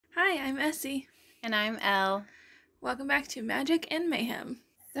Hi, I'm Essie. And I'm Elle. Welcome back to Magic and Mayhem.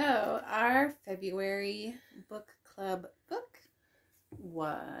 So, our February book club book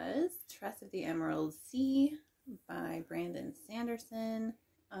was Tress of the Emerald Sea by Brandon Sanderson.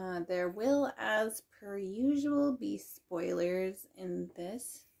 There will, as per usual, be spoilers in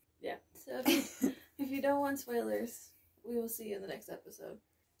this. Yeah, so if you don't want spoilers, we will see you in the next episode.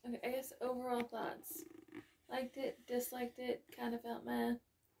 Okay, I guess overall thoughts. Liked it, disliked it, kind of felt meh.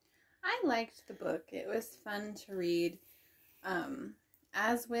 I liked the book. It was fun to read.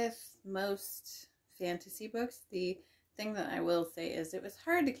 As with most fantasy books, the thing that I will say is it was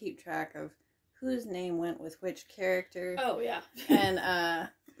hard to keep track of whose name went with which character. Oh, yeah. And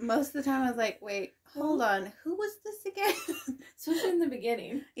most of the time I was like, wait, hold on, who was this again? Especially in the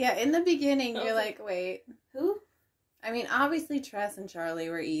beginning. Yeah, in the beginning, you're like, wait. Who? I mean, obviously Tress and Charlie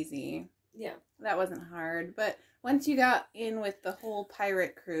were easy. Yeah. That wasn't hard. But once you got in with the whole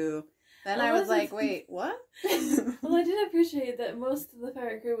pirate crew, then I was like, wait, what? Well, I did appreciate that most of the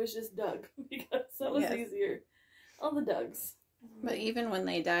pirate crew was just Doug, because that was easier. All the Dougs. But even when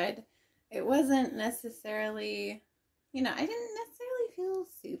they died, it wasn't necessarily, I didn't necessarily feel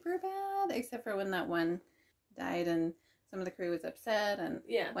super bad, except for when that one died and some of the crew was upset and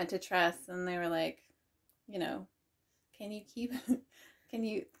went to Tress and they were like, can you,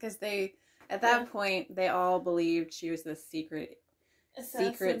 because they, at that point, they all believed she was the secret,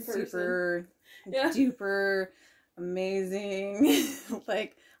 super duper amazing,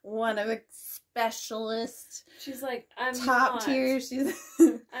 like one of a specialist. She's like, I'm top not. tier. She's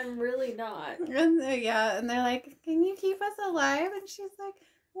I'm really not. And they're like, can you keep us alive? And she's like,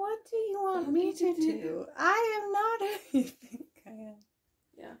 what do you want me to do? I am not who you think I am.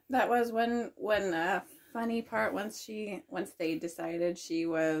 Yeah, that was one funny part. Once they decided she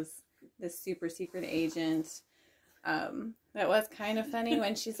was this super secret agent. That was kind of funny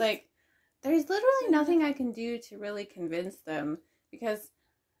when she's like, there's literally nothing I can do to really convince them, because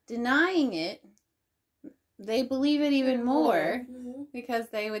denying it, they believe it even more, because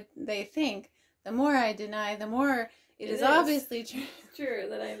they think the more I deny, the more it is obviously true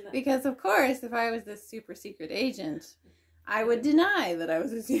that I'm not. Because of course, if I was this super secret agent, I would deny that I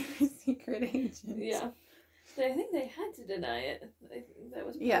was a super secret agent. Yeah. So I think they had to deny it. I think that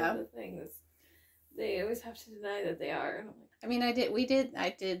was part of the thing. They always have to deny that they are. I mean, I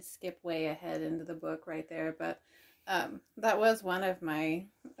did skip way ahead into the book right there, but that was one of my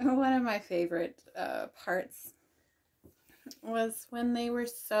favorite parts, was when they were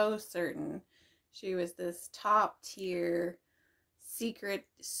so certain she was this top tier secret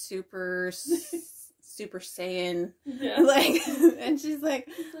super Saiyan, and she's like,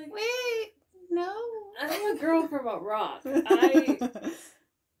 wait, no, I'm a girl from a rock.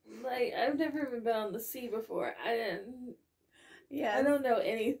 I've never even been on the sea before. I don't know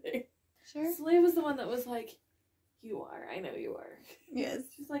anything. Sure. Slave was the one that was like, you are. I know you are. Yes.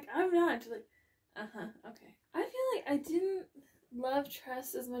 She's like, I'm not. She's like, okay. I feel like I didn't love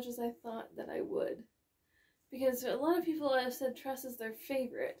Tress as much as I thought that I would. Because a lot of people have said Tress is their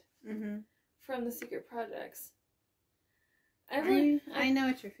favorite from the Secret Projects. I know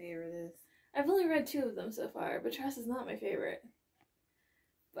what your favorite is. I've only read 2 of them so far, but Tress is not my favorite.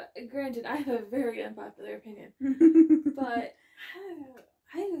 But granted, I have a very unpopular opinion. But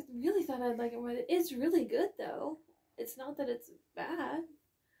I really thought I'd like it more. It's really good, though. It's not that it's bad.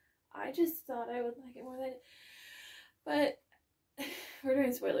 I just thought I would like it more than... But we're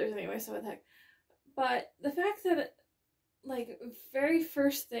doing spoilers anyway, so what the heck. But the fact that, very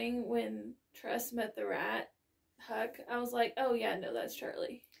first thing when Tress met the rat, Huck, I was like, oh yeah, no, that's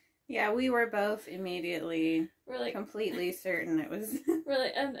Charlie. Yeah, we were both immediately completely certain it was.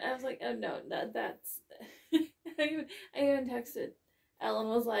 And I was like, oh no, that's... I even texted Ellen,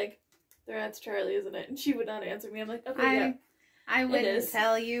 was like, the rat's Charlie, isn't it? And she would not answer me. I'm like, okay, I wouldn't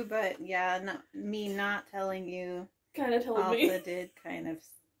tell you, but yeah, me not telling you kind of told me. Also did kind of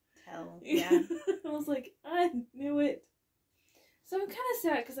tell, yeah. I was like, I knew it. So I'm kind of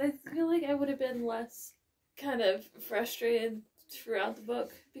sad, because I feel like I would have been less kind of frustrated throughout the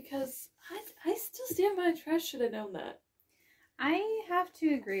book, because I still stand by Tress should have known that. I have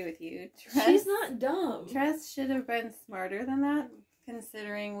to agree with you. She's not dumb. Tress should have been smarter than that,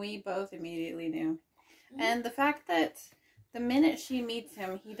 considering we both immediately knew. And the fact that the minute she meets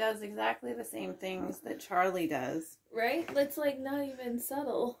him, he does exactly the same things that Charlie does. Right? It's not even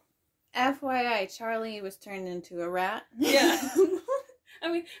subtle. FYI, Charlie was turned into a rat. Yeah.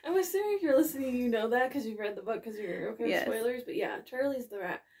 I mean, I'm assuming if you're listening, you know that because you've read the book, because you're okay with spoilers. But yeah, Charlie's the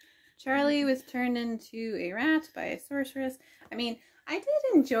rat. Charlie was turned into a rat by a sorceress. I mean, I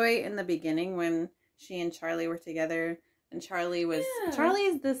did enjoy in the beginning when she and Charlie were together, And Charlie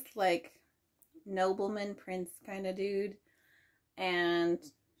is this, like, nobleman prince kind of dude. And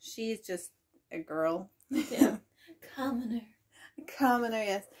she's just a girl. Yeah. Commoner,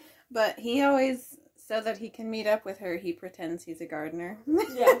 yes. But he always, so that he can meet up with her, he pretends he's a gardener.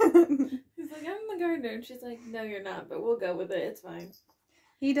 Yeah. He's like, I'm a gardener. And she's like, no, you're not, but we'll go with it. It's fine.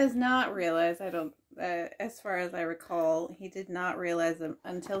 He does not realize, as far as I recall, he did not realize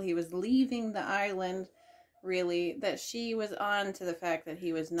until he was leaving the island, really, that she was on to the fact that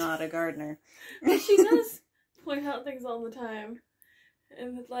he was not a gardener. But she does point out things all the time.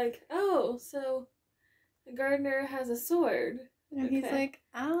 And it's like, oh, so a gardener has a sword. And he's like,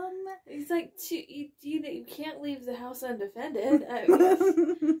 He's like, you can't leave the house undefended.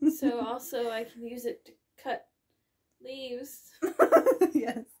 So also I can use it to cut leaves.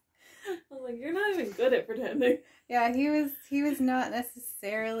 Yes. I was like, you're not even good at pretending. Yeah, he was not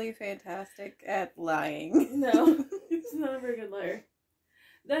necessarily fantastic at lying. No, he's not a very good liar.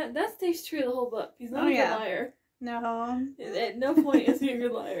 That stays true the whole book. He's not a good liar. No. At no point is he a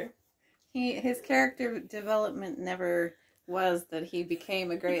good liar. His character development never was that he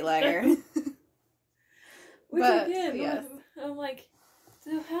became a great liar. Which again, yes. I'm like,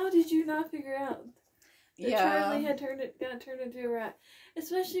 so how did you not figure out that Charlie had got turned into a rat?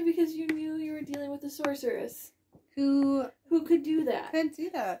 Especially because you knew you were dealing with a sorceress. Who could do that. Could do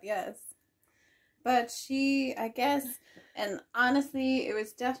that, yes. But she, I guess, and honestly, it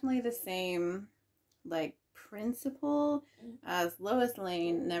was definitely the same, like, principle as Lois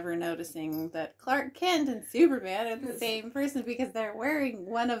Lane never noticing that Clark Kent and Superman are the same person because they're wearing,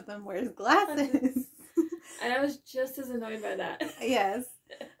 one of them wears glasses. And I was just as annoyed by that. Yes.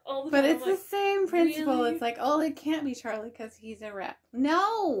 All the but time, it's the same principle. Really? It's like, oh, it can't be Charlie because he's a rat.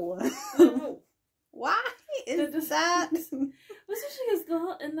 No! No. Why is that? Especially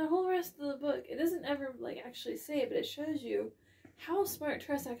because in the whole rest of the book, it doesn't ever, like, actually say it, but it shows you how smart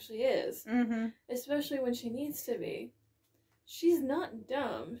Tress actually is. Mm-hmm. Especially when she needs to be. She's not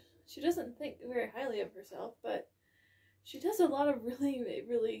dumb. She doesn't think very highly of herself, but she does a lot of really,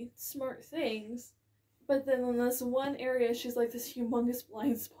 really smart things. But then in this one area, she's like this humongous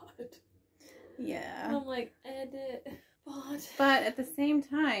blind spot. Yeah. And I'm like, But at the same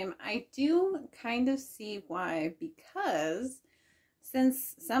time, I do kind of see why, because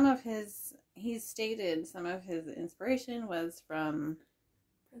since he's stated some of his inspiration was from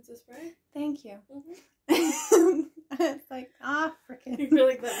Princess Bride? Thank you. Mm-hmm. It's like, freaking. You feel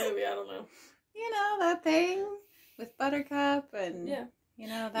like that movie, I don't know. You know, that thing with Buttercup and... Yeah. You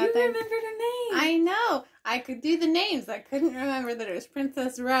know, that thing. You remembered her name. I know. I could do the names. I couldn't remember that it was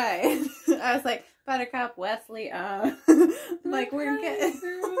Princess Bride. I was like, Buttercup, Wesley, like, we're getting...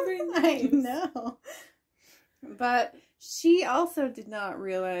 I know. But she also did not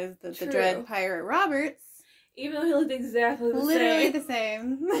realize that the Dread Pirate Roberts... Even though he looked exactly the same. Literally the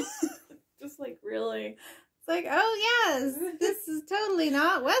same. Just like, really? It's like, oh yes, this is totally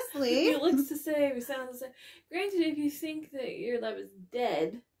not Wesley. He looks the same, he sounds the same. Granted, if you think that your love is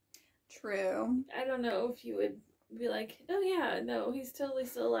dead... True. I don't know if you would be like, oh yeah, no, he's totally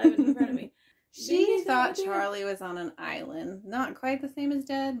still alive in front of me. She thought Charlie was on an island. Not quite the same as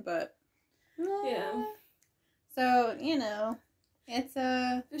dead, but... Yeah. So, you know, it's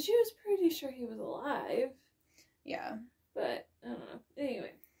a... But she was pretty sure he was alive. Yeah. But, I don't know.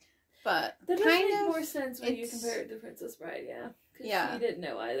 Anyway. But that does make more sense when you compare it to Princess Bride, yeah. Because she didn't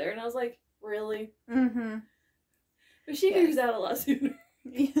know either. And I was like, really? Mm-hmm. But she figures out a lot sooner.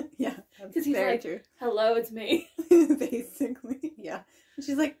 Yeah. Because he's like, true. Hello, it's me. Basically. Yeah. And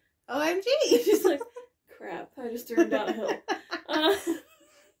she's like, OMG. She's like, crap, I just threw him down a hill.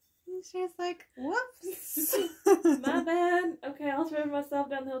 She's like, whoops. My bad. Okay, I'll throw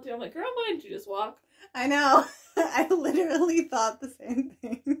myself down the hill too. I'm like, girl, why didn't you just walk? I know. I literally thought the same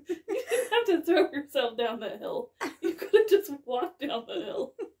thing. You didn't have to throw yourself down the hill. You could have just walked down the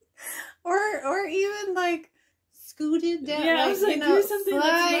hill. Or even like scooted down. Yeah, like, I was like, do something slide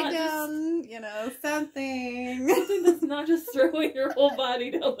that's not down, you know, something. Something that's not just throwing your whole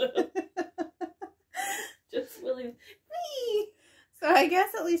body down the hill. Just willing. So I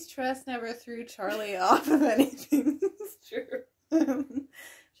guess at least Tress never threw Charlie off of anything. It's true.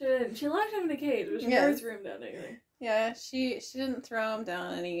 She locked him in a cage, but she never threw him down anything. Yeah, she didn't throw him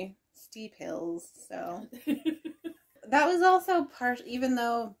down any steep hills, so. That was also part, even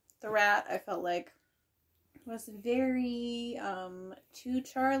though the rat, I felt like, was very, to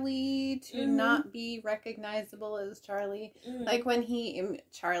Charlie, to not be recognizable as Charlie. Mm-hmm. Like when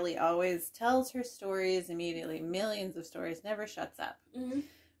Charlie always tells her stories immediately, millions of stories, never shuts up. Mm-hmm.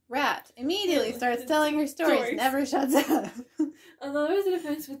 Rat immediately starts telling her stories. Never shuts up. Although there was a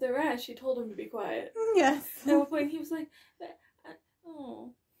defense with the rat, she told him to be quiet. Yes. At one point he was like,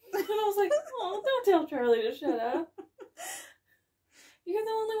 oh. And I was like, oh, don't tell Charlie to shut up. You're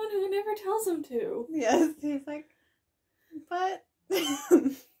the only one who never tells him to. Yes, he's like, but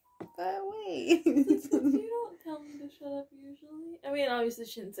wait. You don't tell me to shut up usually. I mean, obviously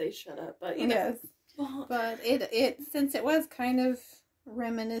she didn't say shut up, but you know. Yes. But it since it was kind of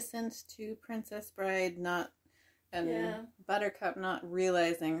reminiscent to Princess Bride Buttercup not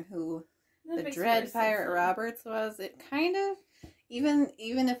realizing who the Dread Pirate Roberts was, it kind of, even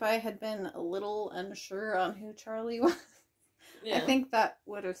if I had been a little unsure on who Charlie was, I think that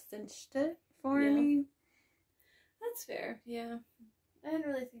would have cinched it for me. That's fair, yeah. I didn't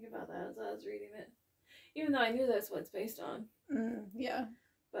really think about that as I was reading it. Even though I knew that's what it's based on. Yeah.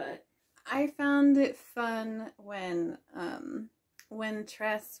 But I found it fun when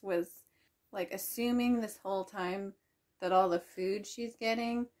Tress was, like, assuming this whole time that all the food she's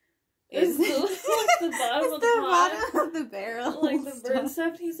getting is the bottom of the barrel. Like the bird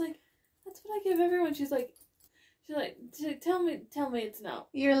stuff. He's like, that's what I give everyone. She's like, tell me it's not.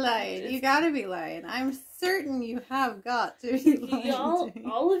 You're lying. You gotta be lying. I'm certain you have got to be lying.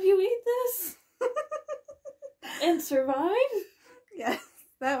 All of you eat this? And survive? Yes,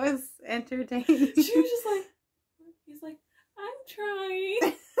 that was entertaining. She was just like, he's like, I'm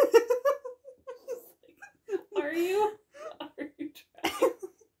trying. Are you trying?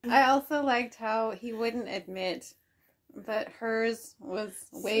 I also liked how he wouldn't admit that hers was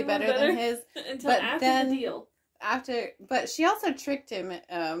way better than his. Until after the deal. But she also tricked him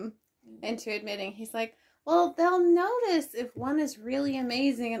into admitting. He's like, well, they'll notice if one is really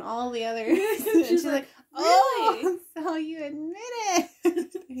amazing and all the others. And she's like, really? Oh, so you admit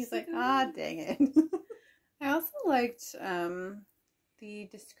it. He's like, dang it. I also liked the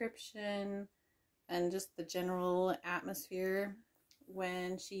description and just the general atmosphere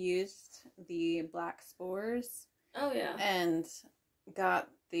when she used the black spores. Oh, yeah. And got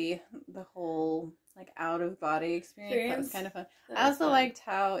the whole, like, out-of-body experience. That was kind of fun. I also liked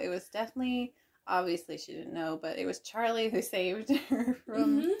how it was definitely, obviously she didn't know, but it was Charlie who saved her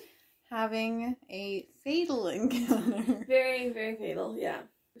from having a fatal encounter. Very, very fatal, yeah.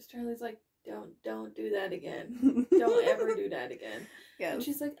 Because Charlie's like, don't do that again. Don't ever do that again. Yeah. And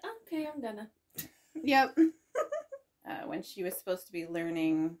she's like, okay, I'm gonna. Yep. When she was supposed to be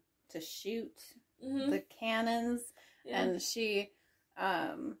learning to shoot the cannons, and she's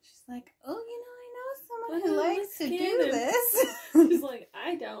like, oh, I know someone who likes to do this. She's like,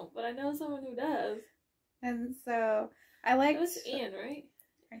 I don't, but I know someone who does. And so I liked. It was Anne, right?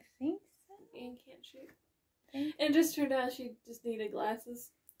 I think so. Anne can't shoot. And it just turned out she just needed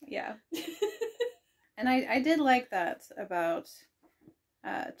glasses. Yeah. And I did like that about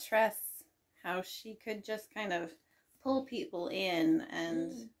Tress, how she could just kind of pull people in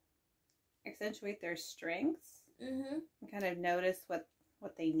and accentuate their strengths and kind of notice what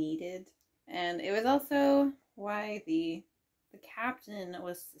they needed. And it was also why the captain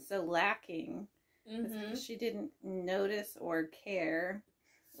was so lacking, because she didn't notice or care.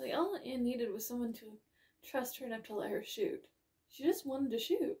 Like, all Anne needed was someone to trust her enough to let her shoot. She just wanted to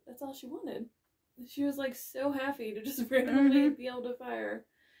shoot. That's all she wanted. She was, like, so happy to just randomly be able to fire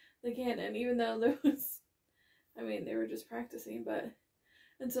the cannon, even though there was, they were just practicing, but,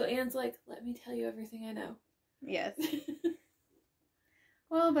 and so Anne's like, let me tell you everything I know. Yes.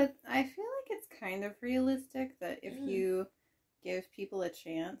 Well, but I feel like it's kind of realistic that if you give people a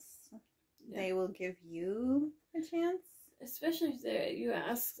chance, they will give you a chance. Especially if you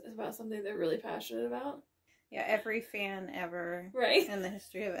ask about something they're really passionate about. Yeah, every fan ever in the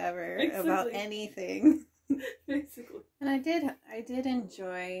history of ever about anything. Basically. And I did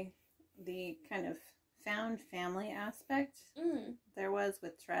enjoy the kind of found family aspect there was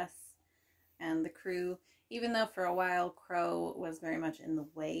with Tress and the crew, even though for a while Crow was very much in the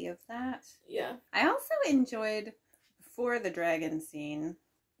way of that. Yeah. I also enjoyed before the dragon scene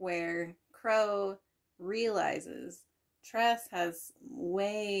where Crow realizes Tress has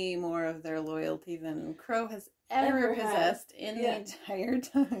way more of their loyalty than Crow has ever possessed in the entire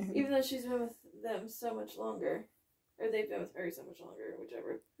time. Even though she's been with them so much longer. Or they've been with her so much longer,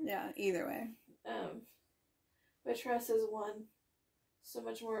 whichever. Yeah, either way. But Tress has won so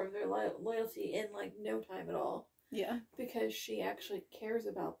much more of their loyalty in, like, no time at all. Yeah. Because she actually cares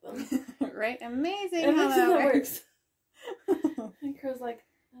about them. Right? Amazing how that works. And Crow's like,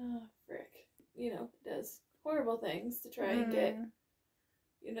 oh, frick. Does horrible things to try and get,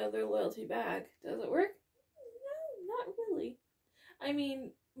 their loyalty back. Does it work? No, not really.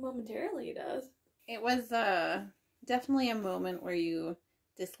 Momentarily it does. It was definitely a moment where you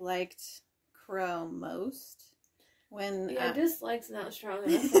disliked Crow most. When dislike's not strong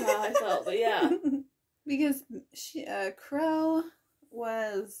enough for how I felt, but yeah. Because Crow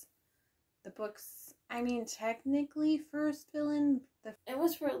was the book's, technically first villain. It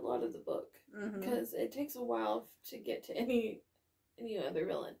was for a lot of the book, because it takes a while to get to any other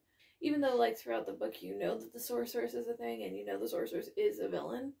villain. Even though, like, throughout the book, you know that the Sorceress is a thing, and you know the Sorceress is a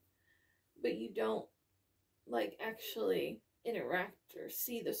villain, but you don't, like, actually interact or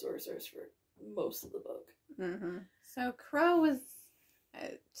see the Sorceress for most of the book. Mm-hmm. So Crow was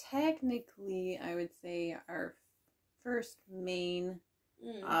technically, I would say, our first main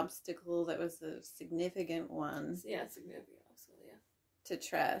obstacle that was a significant one. Yeah, significant obstacle, yeah. To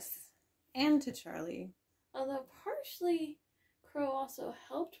Tress and to Charlie. Although partially Crow also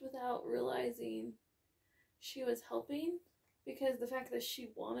helped without realizing she was helping, because the fact that she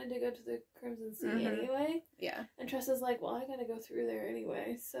wanted to go to the Crimson Sea anyway. Yeah. And Tress is like, well, I gotta go through there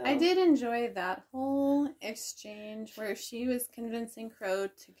anyway, so... I did enjoy that whole exchange where she was convincing Crow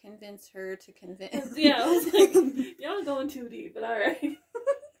to convince her to convince... Yeah, I was like, y'all going too deep, but alright.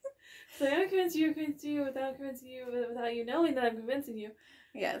 So I'm convincing you without convincing you, without you knowing that I'm convincing you.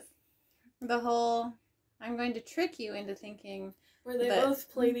 Yes. The whole, I'm going to trick you into thinking... Where they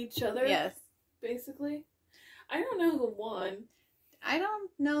both played each other? Yes. Basically. I don't know who won. I don't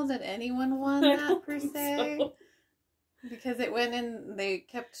know that anyone won that per se. So. Because it went in, they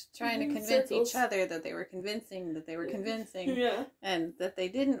kept trying to convince each other that they were convincing, that they were convincing. Yeah. And that they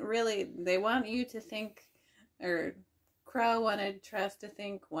didn't really, they want you to think, or Crow wanted Tress to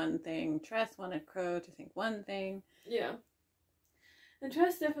think one thing, Tress wanted Crow to think one thing. Yeah. And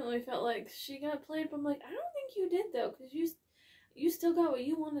Tress definitely felt like she got played, but I'm like, I don't think you did though, because you still got what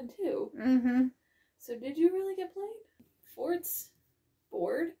you wanted too. Mm-hmm. So did you really get played? Fort's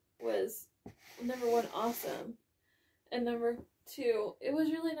board was, number one, awesome. And number two, it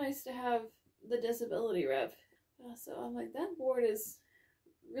was really nice to have the disability rep. So I'm like, that board is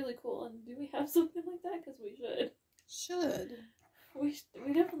really cool. And do we have something like that? Because we should.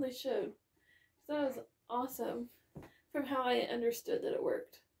 We definitely should. So that was awesome from how I understood that it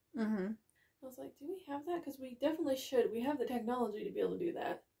worked. Mm-hmm. I was like, do we have that? Because we definitely should. We have the technology to be able to do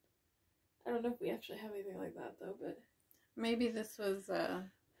that. I don't know if we actually have anything like that, though, but... Maybe this was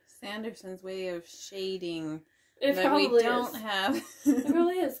Sanderson's way of shading it that we don't is. have. It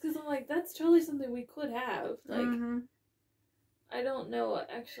really is, because I'm like, that's totally something we could have. Like, I don't know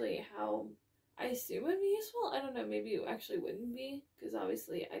actually how... I assume it would be useful. I don't know, maybe it actually wouldn't be, because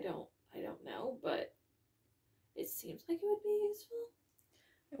obviously I don't know, but it seems like it would be useful.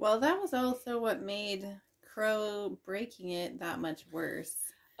 Well, that was also what made Crow breaking it that much worse.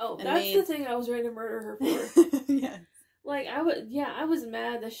 Oh, that's the thing I was ready to murder her for. Yes. Like, I was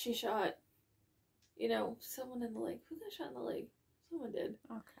mad that she shot, someone in the leg. Who got shot in the leg? Someone did.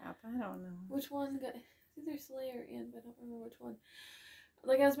 Oh, crap. I don't know. Which one got... It's either Slay or Ann, but I don't remember which one.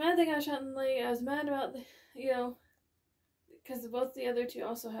 Like, I was mad they got shot in the leg. I was mad about, because both the other two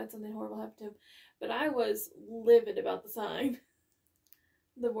also had something horrible happen to him. But I was livid about the sign.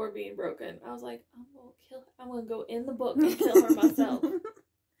 The board being broken. I was like, I'm gonna go in the book and kill her myself.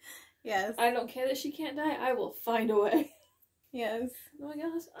 Yes. I don't care that she can't die. I will find a way. Yes. Oh my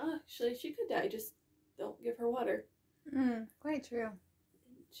gosh. Actually, she could die. Just don't give her water. Quite true.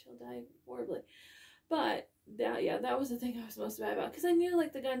 She'll die horribly. But, that was the thing I was most mad about. Because I knew,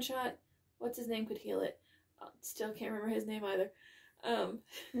 like, the gunshot, what's his name, could heal it. Still can't remember his name either.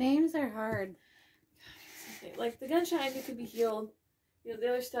 Names are hard. Like, the gunshot I knew could be healed. The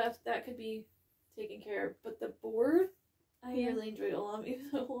other stuff, that could be taken care of. But the board... I really enjoyed Olam, even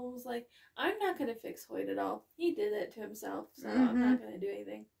though Olam was like, I'm not going to fix Hoyt at all. He did it to himself, so I'm not going to do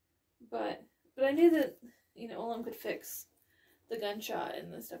anything. But I knew that, Olam could fix the gunshot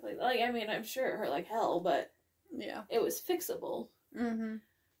and the stuff like that. Like, I mean, I'm sure it hurt like hell, but it was fixable. Mm-hmm.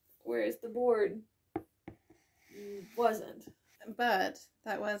 Whereas the board wasn't. But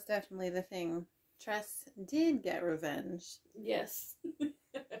that was definitely the thing. Tress did get revenge. Yes.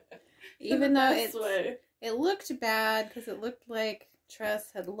 Even though it looked bad, because it looked like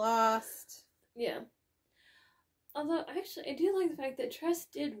Tress had lost. Yeah. Although, actually, I do like the fact that Tress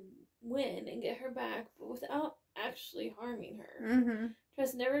did win and get her back, but without actually harming her. Mm-hmm.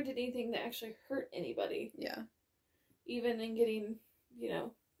 Tress never did anything that actually hurt anybody. Yeah. Even in getting,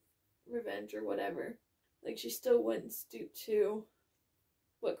 revenge or whatever. Like, she still wouldn't stoop to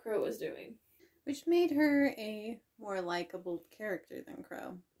what Crow was doing. Which made her a more likable character than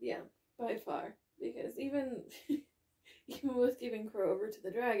Crow. Yeah, by far. Because even with giving Crow over to the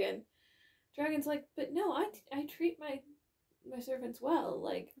Dragon's like, but no, I treat my servants well.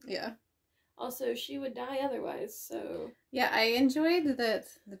 Like, Also, she would die otherwise, so... Yeah, I enjoyed that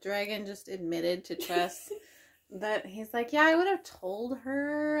the dragon just admitted to Tress that he's like, yeah, I would have told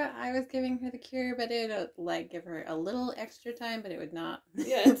her I was giving her the cure, but it would, like, give her a little extra time, but it would not.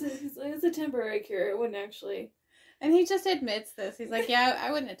 Yeah, it's a temporary cure. It wouldn't actually... And he just admits this. He's like, yeah,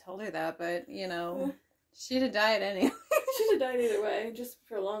 I wouldn't have told her that, but, you know, she'd have died anyway. She'd have died either way, just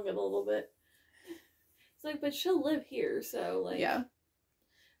prolong it a little bit. It's like, but she'll live here, so, like... Yeah.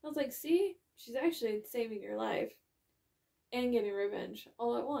 I was like, see? She's actually saving your life. And getting revenge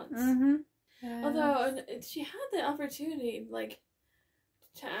all at once. Mm-hmm. Yes. Although, she had the opportunity, like,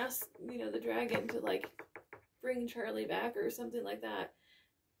 to ask, you know, the dragon to, like, bring Charlie back or something like that.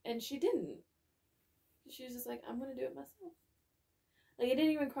 And she didn't. She was just like, I'm gonna do it myself. Like, it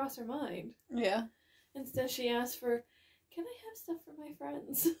didn't even cross her mind. Yeah. Instead, she asked for, can I have stuff for my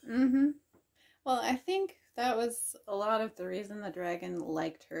friends? Mm-hmm. Well, I think that was a lot of the reason the dragon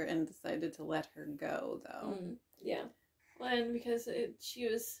liked her and decided to let her go, though. Yeah. And because she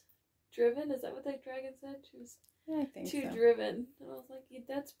was driven, is that what that dragon said? She was too driven. And I was like, yeah,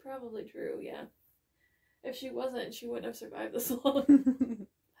 that's probably true, yeah. If she wasn't, she wouldn't have survived this long.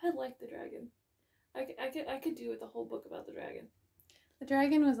 I like the dragon. I could do with a whole book about the dragon. The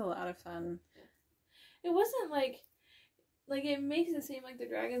dragon was a lot of fun. Yeah. It wasn't like it makes it seem like the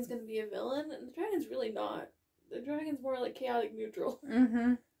dragon's gonna be a villain, and the dragon's really not. The dragon's more like chaotic neutral.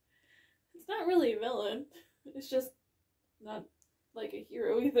 Mm-hmm. It's not really a villain. It's just not like a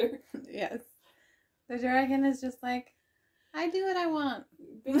hero either. Yes. The dragon is just like, I do what I want.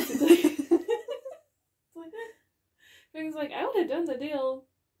 Basically. It's like, Dragon's like, I would have done the deal.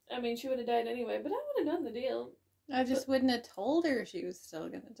 I mean, she would have died anyway, but I would have done the deal. I just wouldn't have told her she was still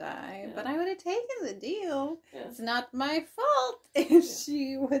going to die, but I would have taken the deal. Yeah. It's not my fault if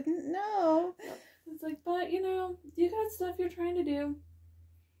she wouldn't know. Yeah. It's like, but, you know, you got stuff you're trying to do.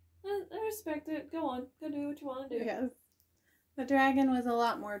 I respect it. Go on. Go do what you want to do. Yes. The dragon was a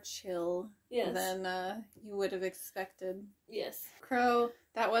lot more chill than you would have expected. Yes. Crow,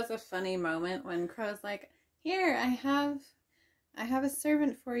 that was a funny moment when Crow's like, here, I have a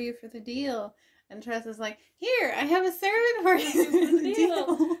servant for you for the deal. And Tress is like, here, I have a servant for you for the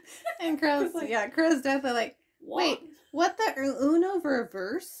deal. And Crow's, like, Crow's definitely like, wait, what the Uno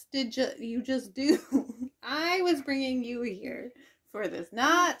reverse did you just do? I was bringing you here for this,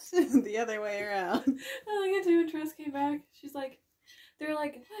 not the other way around. I like it too when Tress came back. She's like, they're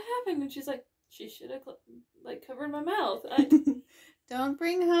like, what happened? And she's like, she should have covered my mouth. Don't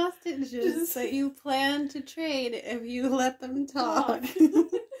bring hostages that you plan to trade if you let them talk.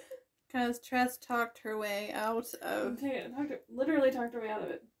 Because Tress talked her way out of... Literally talked her way out of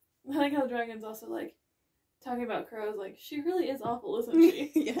it. I like how the dragon's also, like, talking about Crows, like, she really is awful, isn't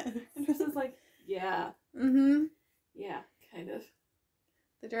she? Yes. And Tress is like, yeah. Mm-hmm. Yeah, kind of.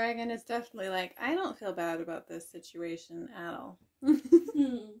 The dragon is definitely like, I don't feel bad about this situation at all.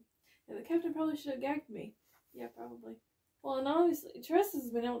 Yeah, the captain probably should have gagged me. Yeah, probably. Well, and obviously, Tress has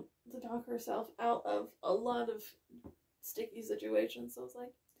been able to talk herself out of a lot of sticky situations, so it's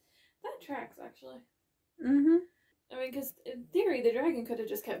like, that tracks, actually. Mm-hmm. I mean, because in theory, the dragon could have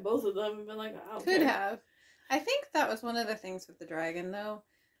just kept both of them and been like, I don't care. Could have. I think that was one of the things with the dragon, though.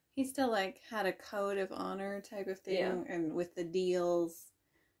 He still, like, had a code of honor type of thing, and with the deals,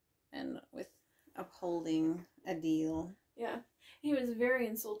 and with upholding a deal. Yeah. He was very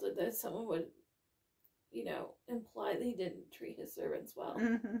insulted that someone would, you know, imply that he didn't treat his servants well.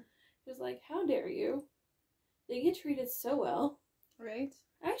 Mm-hmm. He was like, how dare you? They get treated so well. Right.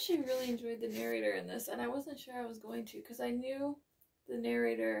 I actually really enjoyed the narrator in this, and I wasn't sure I was going to, because I knew the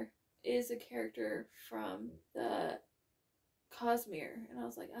narrator is a character from the Cosmere, and I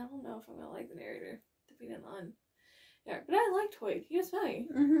was like, I don't know if I'm going to like the narrator, depending on... Yeah, but I liked Hoyt. He was funny.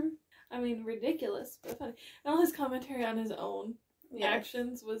 Mm-hmm. I mean, ridiculous, but funny. And all his commentary on his own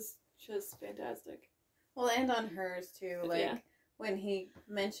actions was just fantastic. Well, and on hers, too. Like, when he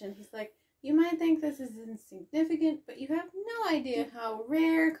mentioned, he's like, you might think this is insignificant, but you have no idea how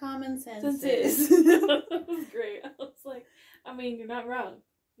rare common sense is. That was great. I was like, I mean, you're not wrong.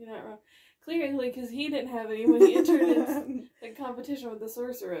 You're not wrong. Clearly, because he didn't have any when he entered into the competition with the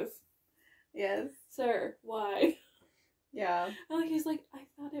sorceress. Yes. Sir, why? Yeah. And he's like, I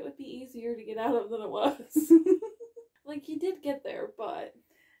thought it would be easier to get out of than it was. Like, he did get there, but...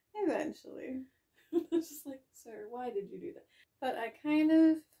 Eventually. It's just like, sir, why did you do that? But I kind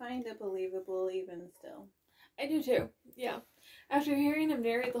of find it believable even still. I do too, yeah. After hearing him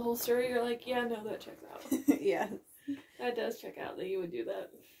narrate the whole story, you're like, yeah, no, that checks out. Yes. That does check out that you would do that.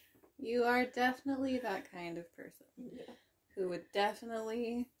 You are definitely that kind of person. Yeah. Who would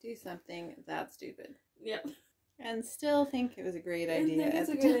definitely do something that stupid. Yeah. And still think it was a great idea. I think it's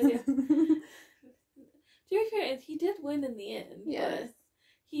a great idea. To be fair, he did win in the end. Yes. But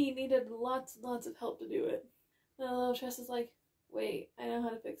he needed lots and lots of help to do it. And little Tress is like, wait, I know how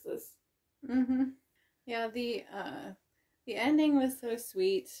to fix this. Mm-hmm. Yeah, the ending was so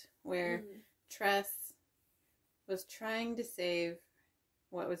sweet, where Tress was trying to save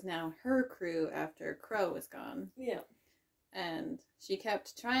what was now her crew after Crow was gone. Yeah. And she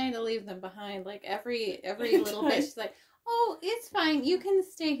kept trying to leave them behind, like every little bit. She's like, "Oh, it's fine. You can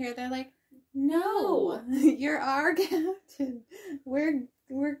stay here." They're like, "No, you're our captain.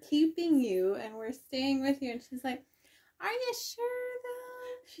 We're keeping you, and we're staying with you." And she's like, "Are you sure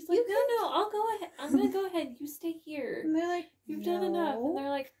though?" She's like, "No, I'll go ahead. I'm gonna go ahead. You stay here." And they're like, "You've done enough." And they're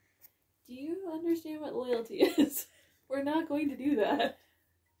like, "Do you understand what loyalty is? We're not going to do that."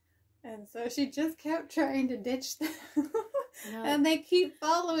 And so she just kept trying to ditch them. And they keep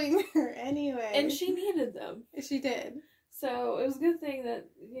following her anyway. And she needed them. She did. So it was a good thing that,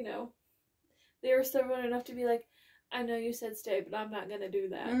 you know, they were stubborn enough to be like, I know you said stay, but I'm not going to do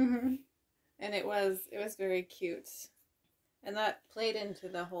that. Mm-hmm. And it was very cute. And that played into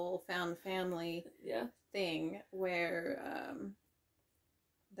the whole found family thing where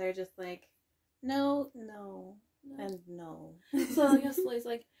they're just like, no, and no. So I guess Lay's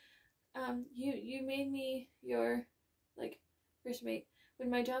like, you made me your, like, first mate, when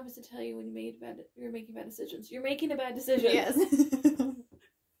my job is to tell you when you're making bad decisions. You're making a bad decision. Yes.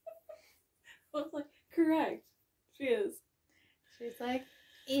 I was like, correct. She is. She's like,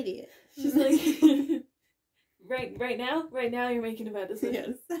 idiot. She's like, right now you're making a bad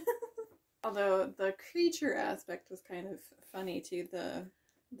decision. Yes. Although the creature aspect was kind of funny too,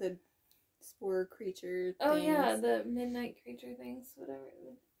 the spore creature things. Oh yeah, the midnight creature things, whatever.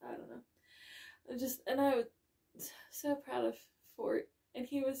 I don't know. And I was so proud of Fort, and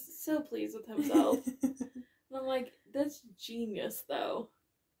he was so pleased with himself. And I'm like, that's genius, though,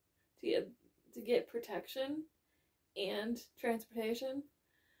 to get protection and transportation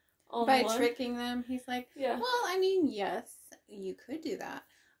all by in one. tricking them. He's like, yeah. Well, I mean, yes, you could do that,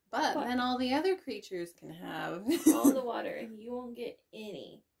 but then all the other creatures can have all the water, and you won't get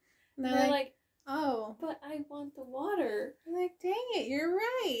any. And they're like, oh, but I want the water. I'm like, dang it, you're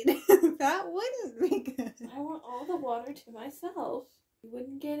right. That wouldn't be good. I want all the water to myself. We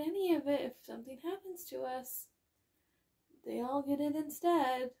wouldn't get any of it if something happens to us. They all get it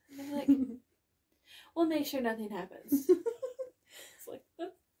instead. And I'm like, we'll make sure nothing happens. It's like,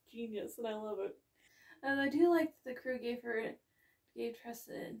 that's genius, and I love it. And I do like the crew gave Tress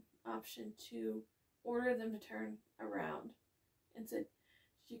an option to order them to turn around, and said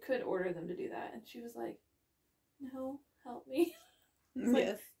she could order them to do that, and she was like, no, help me. Yes.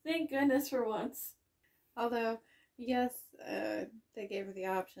 Like, thank goodness for once. Although, yes, they gave her the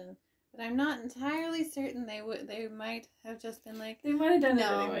option, but I'm not entirely certain they might have just been like, they might have done it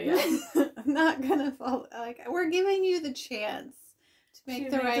anyway, yeah. I'm not gonna fall, like, we're giving you the chance to make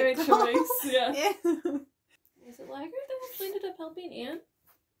the right choice. Yeah. Was it Laggard that actually ended up helping Anne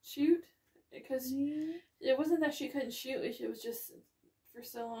shoot? Because it wasn't that she couldn't shoot, it was just for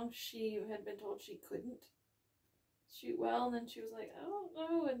so long she had been told she couldn't shoot well, and then she was like, I don't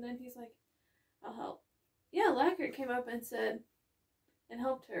know, and then he's like, I'll help. Yeah, Laggard came up and said, and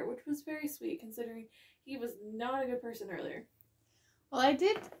helped her, which was very sweet considering he was not a good person earlier. Well, I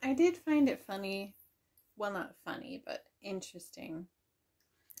did find it funny, well, not funny, but interesting,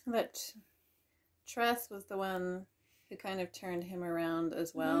 that Tress was the one who kind of turned him around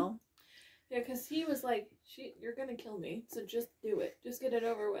as well. Mm-hmm. Yeah, because he was like, you're gonna kill me, so just do it. Just get it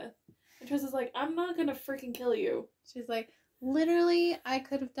over with. And Tress is like, I'm not gonna freaking kill you. She's like, literally, I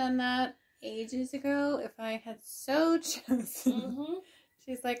could have done that ages ago if I had so chosen. Mm-hmm.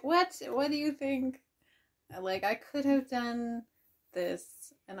 She's like, what do you think? Like, I could have done this,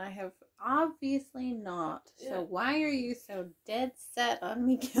 and I have obviously not. Yeah. So why are you so dead set on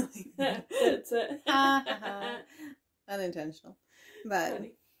me killing you? Dead set. Unintentional. But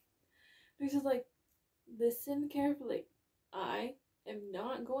funny. He's just like, listen carefully. I am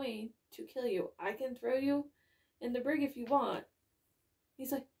not going to kill you. I can throw you in the brig if you want.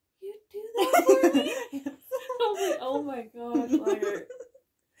 He's like, you do that for me? Yes. I was like, oh my gosh, Laggard.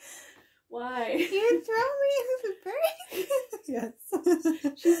 Why? You throw me in the brig?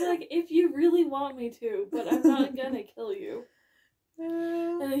 Yes. She's like, if you really want me to, but I'm not gonna kill you.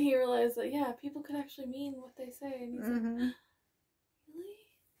 And then he realized that, yeah, people could actually mean what they say. And he's like, really?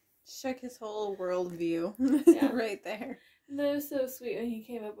 Shook his whole worldview right there. And that was so sweet when he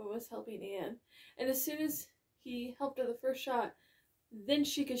came up and was helping Anne. And as soon as he helped her the first shot, then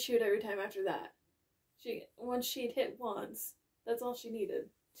she could shoot every time after that. Once she'd hit once, that's all she needed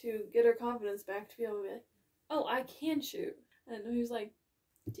to get her confidence back to be able to be like, oh, I can shoot. And he was like,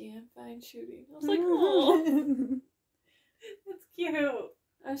 damn fine shooting. I was like, oh. That's cute.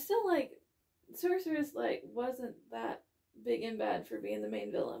 I'm still like, Sorceress, like, wasn't that big and bad for being the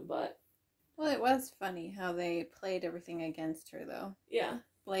main villain, but... Well, it was funny how they played everything against her, though. Yeah.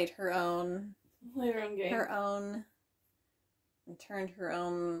 Played her own game. Her own... And turned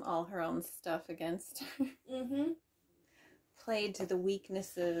all her own stuff against her. Mm-hmm. Played to the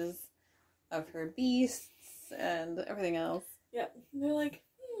weaknesses of her beasts and everything else. Yep. They're like,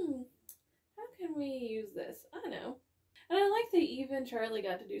 how can we use this? I know. And I like that even Charlie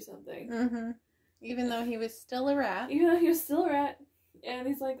got to do something. Mm-hmm. Even though he was still a rat. And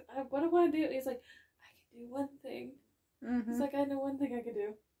he's like, what do I do? He's like, I can do one thing. Mm-hmm. He's like, I know one thing I could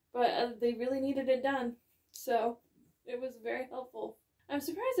do. But they really needed it done. So, it was very helpful. I'm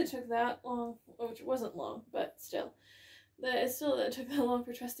surprised it took that long, which wasn't long, but still. It took that long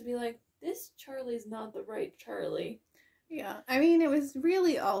for Tress to be like, this Charlie's not the right Charlie. Yeah, I mean, it was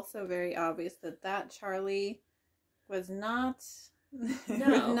really also very obvious that Charlie was not...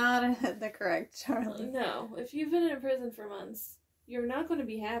 No. not the correct Charlie. No. If you've been in prison for months, you're not going to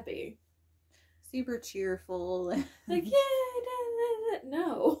be happy. Super cheerful. Like, yeah,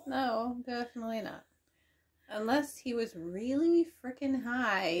 no. No, definitely not. Unless he was really freaking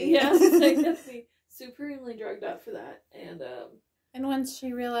high. Yeah, like, that's me. Supremely drugged up for that. And once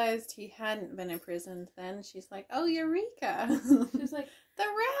she realized he hadn't been imprisoned, then she's like, oh, Eureka! She's like, the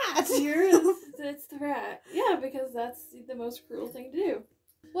rat! It's the rat. Yeah, because that's the most cruel thing to do.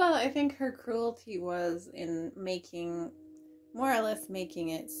 Well, I think her cruelty was in more or less making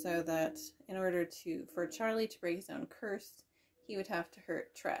it so that in order for Charlie to break his own curse, he would have to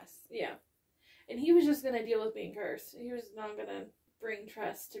hurt Tress. Yeah. And he was just going to deal with being cursed. He was not going to bring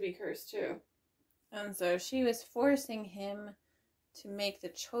Tress to be cursed too. And so she was forcing him to make the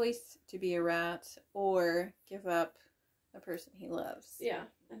choice to be a rat or give up the person he loves. Yeah,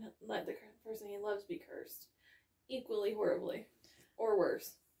 and let the person he loves be cursed. Equally horribly. Or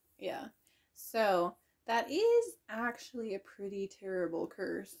worse. Yeah. So, that is actually a pretty terrible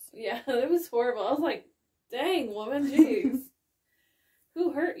curse. Yeah, it was horrible. I was like, dang, woman, jeez.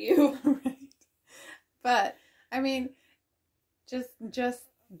 Who hurt you? Right. But, I mean, just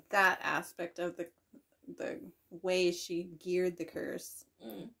that aspect of the way she geared the curse.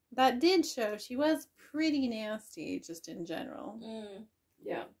 That did show she was pretty nasty, just in general.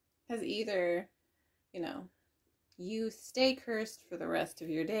 Yeah. Because either, you stay cursed for the rest of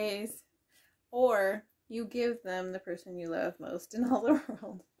your days, or you give them the person you love most in all the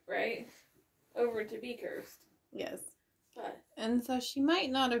world. Right. Over to be cursed. Yes. But. And so she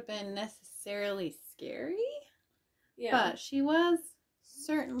might not have been necessarily scary. Yeah. But she was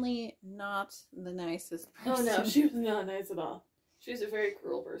certainly not the nicest person. Oh no, she was not nice at all. She was a very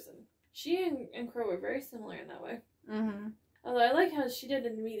cruel person. She and Crow were very similar in that way. Mm-hmm. Although I like how she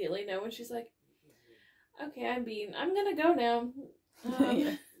didn't immediately know when she's like, okay, I'm beaten. I'm gonna go now.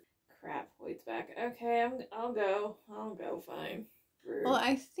 Yeah. Crap, Hoyt's back. Okay, I'll go. I'll go, fine. Rude. Well,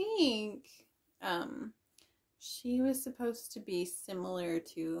 I think she was supposed to be similar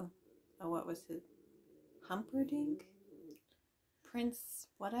to, what was it? Humperdinck? Prince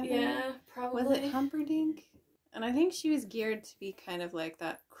whatever? Yeah, probably. Was it Humperdinck? And I think she was geared to be kind of like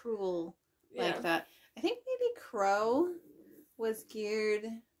that, cruel, like that. I think maybe Crow was geared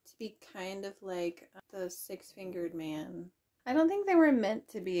to be kind of like the six-fingered man. I don't think they were meant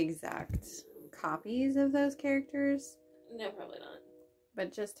to be exact copies of those characters. No, probably not.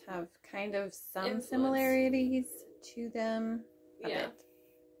 But just have kind of some similarities to them. Yeah.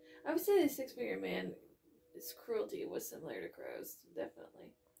 I would say the six-fingered man, his cruelty was similar to Crow's, definitely.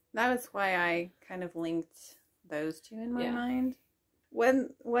 That was why I kind of linked those two in my mind.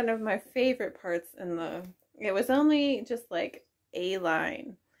 One of my favorite parts it was only just like a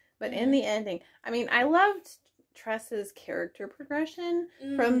line, but in the ending, I mean, I loved Tress's character progression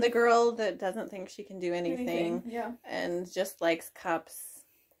from the girl that doesn't think she can do anything. Yeah. And just likes cups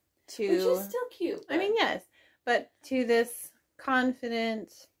to... Which is still cute. I mean, yes, but to this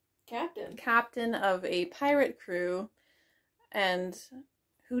confident... Captain of a pirate crew, and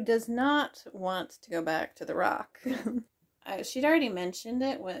who does not want to go back to the Rock. She'd already mentioned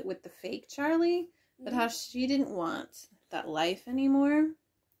it with the fake Charlie, but how she didn't want that life anymore.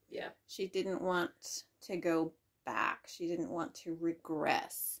 Yeah. She didn't want to go back. She didn't want to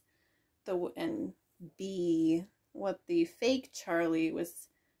regress and be what the fake Charlie was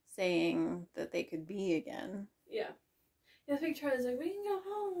saying that they could be again. Yeah. The fake Charlie's like, we can go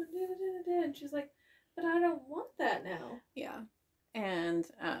home, and she's like, but I don't want that now. Yeah. And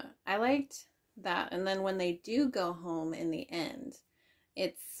I liked that. And then when they do go home in the end,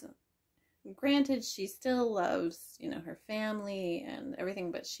 it's granted, she still loves, her family and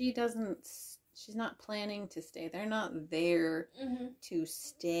everything, but she's not planning to stay. They're not there to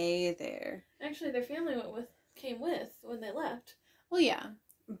stay there. Actually, their family came with when they left. Well, yeah,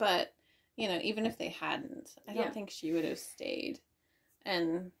 but, even if they hadn't, I don't think she would have stayed.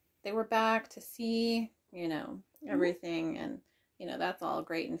 And they were back to see, everything, and, that's all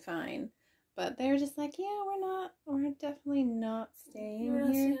great and fine. But they're just like, yeah, we're definitely not staying here.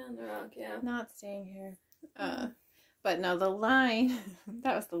 Staying on the rock, yeah. Not staying here. But no, the line,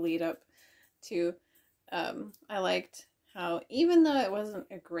 that was the lead up to, I liked how, even though it wasn't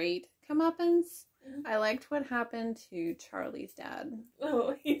a great comeuppance, I liked what happened to Charlie's dad.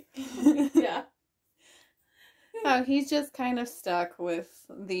 Oh, yeah. How he's just kind of stuck with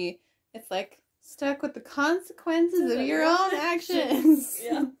stuck with the consequences of your own actions.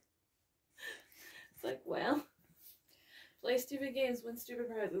 Yeah. It's like, well, play stupid games, win stupid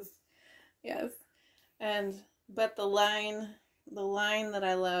prizes. Yes. But the line that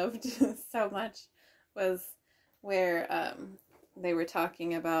I loved so much was where they were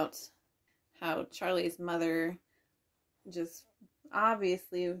talking about how Charlie's mother just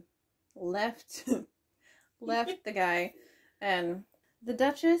obviously left the guy, and the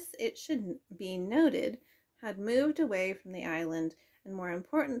Duchess, it should be noted, had moved away from the island, and more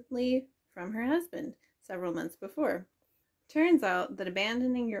importantly, from her husband several months before. Turns out that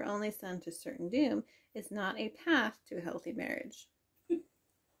abandoning your only son to certain doom is not a path to a healthy marriage.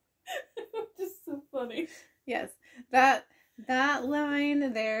 Just so funny. Yes, that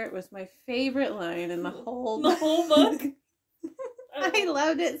line there was my favorite line in the whole book. I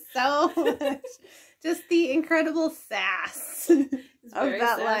loved it so much. Just the incredible sass of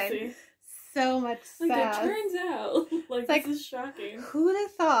that sassy line. So much sass. It turns out, this is shocking. Who would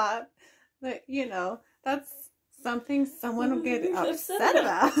have thought that, that's something someone would get upset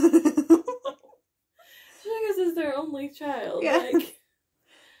about? She is their only child. Yeah.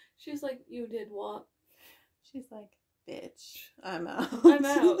 She's like, you did what? She's like, bitch, I'm out. I'm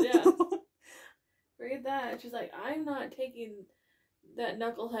out, yeah. Read that. She's like, I'm not taking that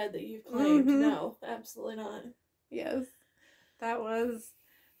knucklehead that you've claimed. No, absolutely not. Yes. That was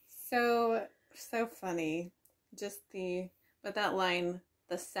so funny. But that line,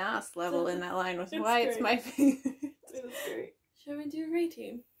 the sass level in that line was why it's my favorite. It was great. Shall we do a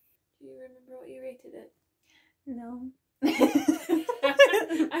rating? Do you remember what you rated it? No.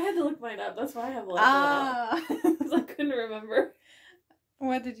 I had to look mine up. That's why I have up. Because I couldn't remember.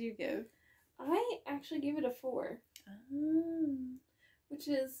 What did you give? I actually gave it a 4. Which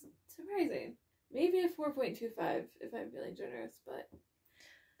is surprising. Maybe a 4.25 if I'm feeling generous, but...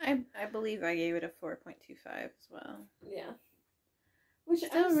 I believe I gave it a 4.25 as well. Yeah. Which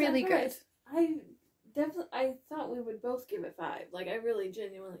still really good. I thought we would both give it 5. I really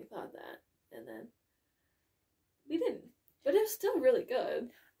genuinely thought that. And then we didn't. But it was still really good.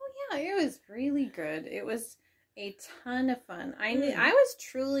 Oh yeah, it was really good. It was a ton of fun. I was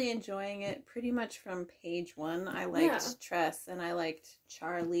truly enjoying it pretty much from page 1. I liked Tress and I liked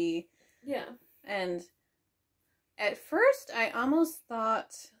Charlie. Yeah. And at first I almost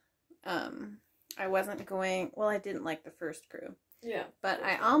thought I wasn't going... Well, I didn't like the first crew. Yeah. But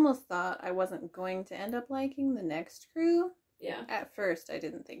I almost thought I wasn't going to end up liking the next crew. Yeah. At first, I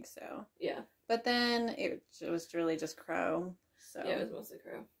didn't think so. Yeah. But then it was really just Crow. So yeah, it was mostly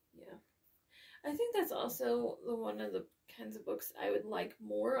Crow. Yeah. I think that's also one of the kinds of books I would like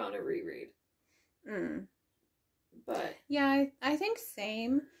more on a reread. But yeah, I think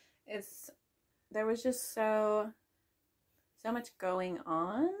same. There was just so much going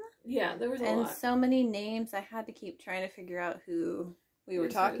on. Yeah, there was a lot. And so many names. I had to keep trying to figure out who we were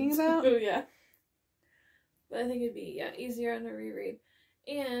talking about. Oh, yeah. But I think it'd be, easier on a reread.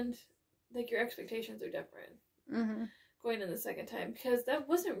 And, your expectations are different. Going in the second time. Because that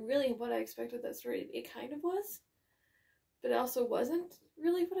wasn't really what I expected that story to be. It kind of was. But it also wasn't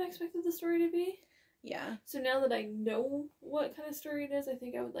really what I expected the story to be. Yeah. So now that I know what kind of story it is, I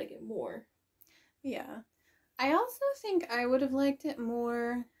think I would like it more. Yeah. I also think I would have liked it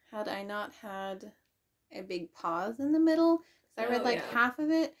more had I not had a big pause in the middle. Because I read half of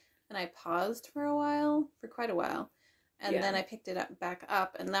it, and I paused for quite a while. And then I picked it back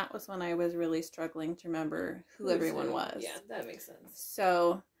up, and that was when I was really struggling to remember who everyone was. Yeah, that makes sense.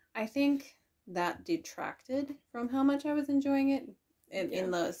 So I think that detracted from how much I was enjoying it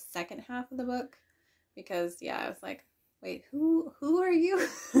in the second half of the book. Because, I was like, wait, who are you?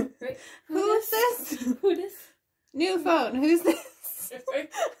 Right. Who is this? Who this? New phone, who's this?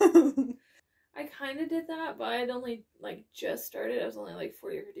 I kind of did that, but I had only, just started. I was only,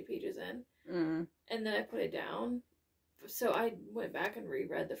 40 or 50 pages in. And then I put it down So I went back and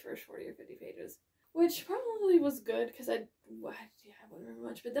reread the first 40 or 50 pages, which probably was good because I wouldn't remember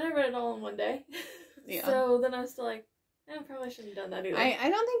much. But then I read it all in one day. Yeah. So then I was still like, I probably shouldn't have done that either. I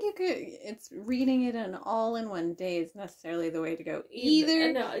don't think you could. It's reading it all in one day is necessarily the way to go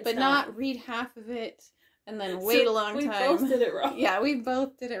either. No, it's not read half of it and then wait a long time. We both did it wrong. Yeah, we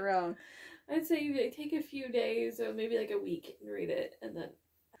both did it wrong. I'd say you take a few days or maybe like a week and read it and then.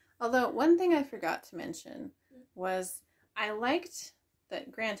 Although one thing I forgot to mention was I liked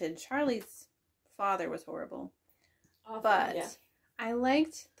that. Granted, Charlie's father was horrible, awful, but. Yeah. I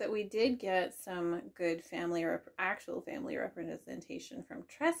liked that we did get some good actual family representation from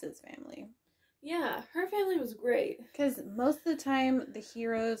Tress's family. Yeah, her family was great. Because most of the time, the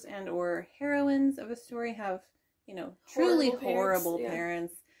heroes and or heroines of a story have, truly horrible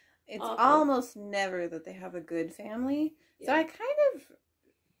parents. It's awful. Almost never that they have a good family. Yeah. So I kind of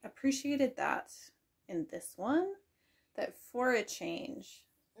appreciated that in this one, that for a change,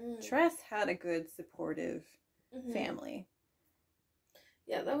 Tress had a good, supportive family.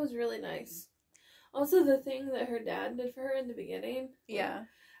 Yeah, that was really nice. Also, the thing that her dad did for her in the beginning. Yeah.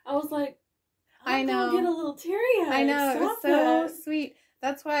 I was like, I know. I'll get a little teary-eyed. I know. It was so sweet.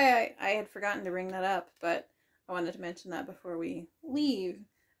 That's why I had forgotten to bring that up, but I wanted to mention that before we leave,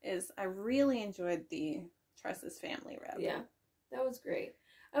 is I really enjoyed the Tress's family rep. Yeah, that was great.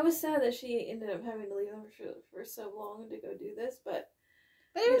 I was sad that she ended up having to leave them for so long to go do this, but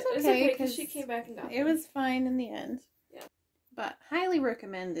it was okay because she came back and got them. It was fine in the end. Yeah. But highly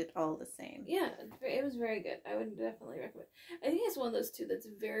recommend it all the same. Yeah, it was very good. I would definitely recommend. I think it's one of those two that's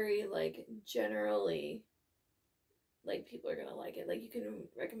very, generally, people are going to like it. You can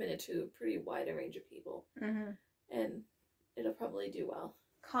recommend it to a pretty wide range of people. Mm-hmm. And it'll probably do well.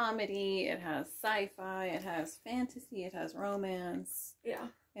 Comedy, it has sci-fi, it has fantasy, it has romance. Yeah.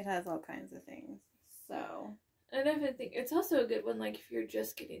 It has all kinds of things. So. I definitely think it's also a good one, if you're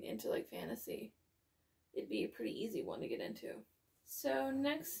just getting into, fantasy. It'd be a pretty easy one to get into. So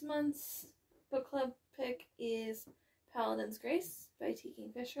next month's book club pick is Paladin's Grace by T.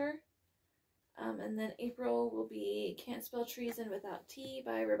 Kingfisher. And then April will be Can't Spell Treason Without T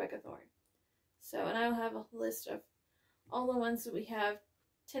by Rebecca Thorne. So, and I'll have a list of all the ones that we have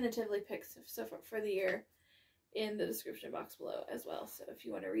tentatively picked so far for the year in the description box below as well. So if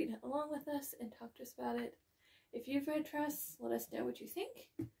you want to read along with us and talk to us about it. If you've read Tress, let us know what you think.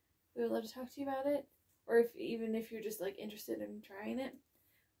 We would love to talk to you about it. Or even if you're just interested in trying it,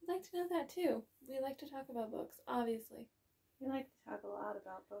 we'd like to know that too. We like to talk about books, obviously. We like to talk a lot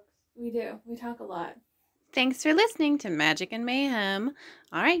about books. We do. We talk a lot. Thanks for listening to Magic and Mayhem.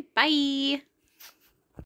 All right, bye.